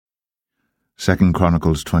2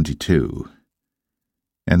 Chronicles 22.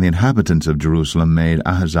 And the inhabitants of Jerusalem made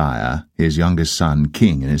Ahaziah, his youngest son,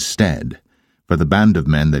 king in his stead, for the band of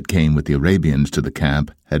men that came with the Arabians to the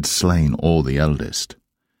camp had slain all the eldest.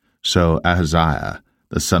 So Ahaziah,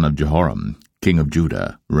 the son of Jehoram, king of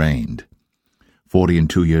Judah, reigned.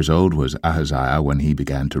 42 years old was Ahaziah when he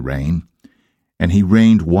began to reign, and he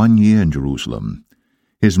reigned 1 year in Jerusalem.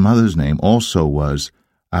 His mother's name also was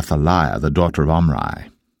Athaliah, the daughter of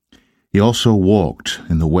Omri. He also walked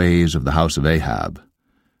in the ways of the house of Ahab,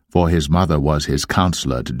 for his mother was his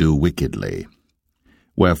counselor to do wickedly.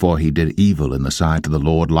 Wherefore he did evil in the sight of the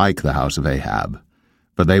Lord like the house of Ahab,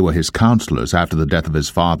 for they were his counselors after the death of his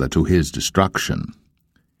father to his destruction.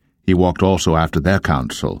 He walked also after their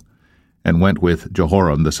counsel, and went with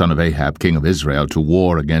Jehoram the son of Ahab king of Israel to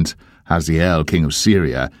war against Hazael king of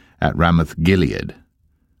Syria at Ramoth-Gilead.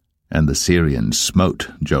 And the Syrians smote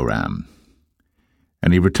Joram.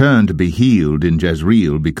 And he returned to be healed in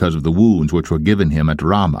Jezreel because of the wounds which were given him at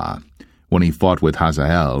Ramah, when he fought with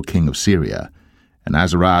Hazael king of Syria. And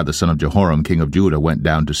Azariah the son of Jehoram king of Judah went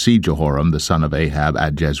down to see Jehoram the son of Ahab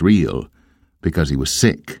at Jezreel, because he was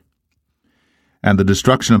sick. And the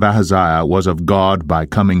destruction of Ahaziah was of God by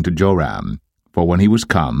coming to Joram, for when he was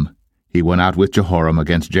come, he went out with Jehoram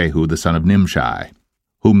against Jehu the son of Nimshi,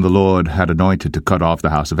 whom the Lord had anointed to cut off the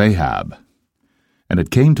house of Ahab. And it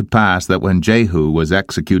came to pass that when Jehu was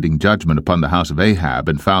executing judgment upon the house of Ahab,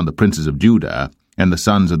 and found the princes of Judah, and the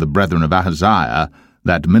sons of the brethren of Ahaziah,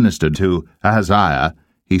 that ministered to Ahaziah,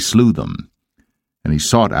 he slew them. And he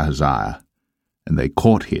sought Ahaziah, and they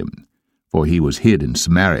caught him, for he was hid in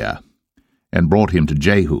Samaria, and brought him to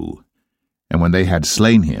Jehu. And when they had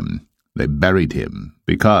slain him, they buried him,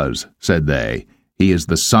 because, said they, he is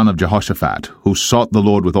the son of Jehoshaphat, who sought the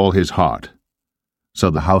Lord with all his heart. So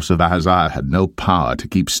the house of Ahaziah had no power to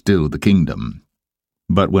keep still the kingdom.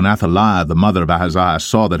 But when Athaliah the mother of Ahaziah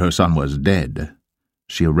saw that her son was dead,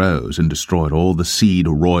 she arose and destroyed all the seed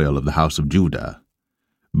royal of the house of Judah.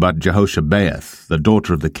 But Jehoshabeath, the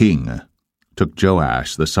daughter of the king, took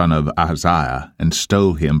Joash the son of Ahaziah, and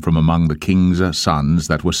stole him from among the king's sons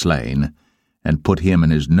that were slain, and put him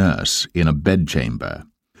and his nurse in a bedchamber.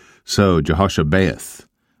 So Jehoshabeath,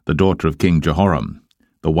 the daughter of King Jehoram,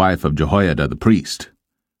 the wife of Jehoiada the priest,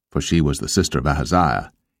 for she was the sister of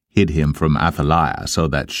Ahaziah, hid him from Athaliah, so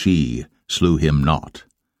that she slew him not.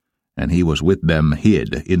 And he was with them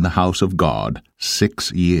hid in the house of God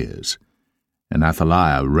 6 years, and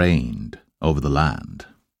Athaliah reigned over the land.